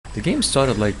The game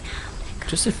started like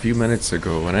just a few minutes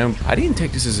ago, and I didn't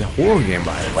take this as a horror game,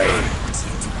 by the way.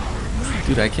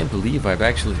 Dude, I can't believe I've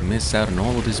actually missed out on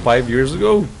all of this 5 years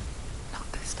ago.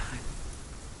 Not this time.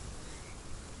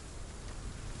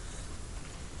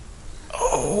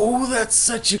 Oh, that's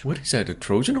such a... What is that, a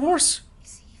Trojan horse?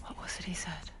 What was it he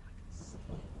said?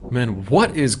 Man,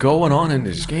 what is going on in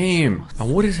this game?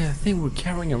 And what is that thing we're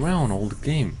carrying around all the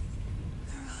game?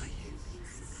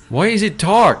 Why is it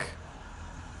talk?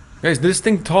 Guys, this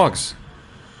thing talks.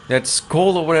 That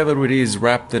skull or whatever it is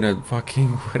wrapped in a fucking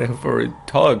whatever, it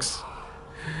talks.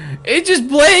 It's just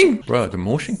playing! Bro, the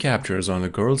motion captures on the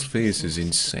girl's face is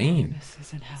insane.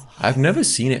 I've never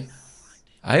seen it.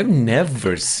 I've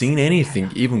never seen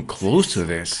anything even close to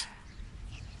this.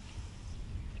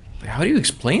 How do you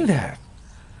explain that?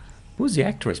 Who's the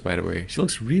actress, by the way? She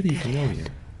looks really familiar.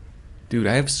 Dude,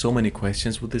 I have so many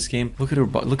questions with this game. Look at her,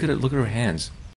 look at her hands.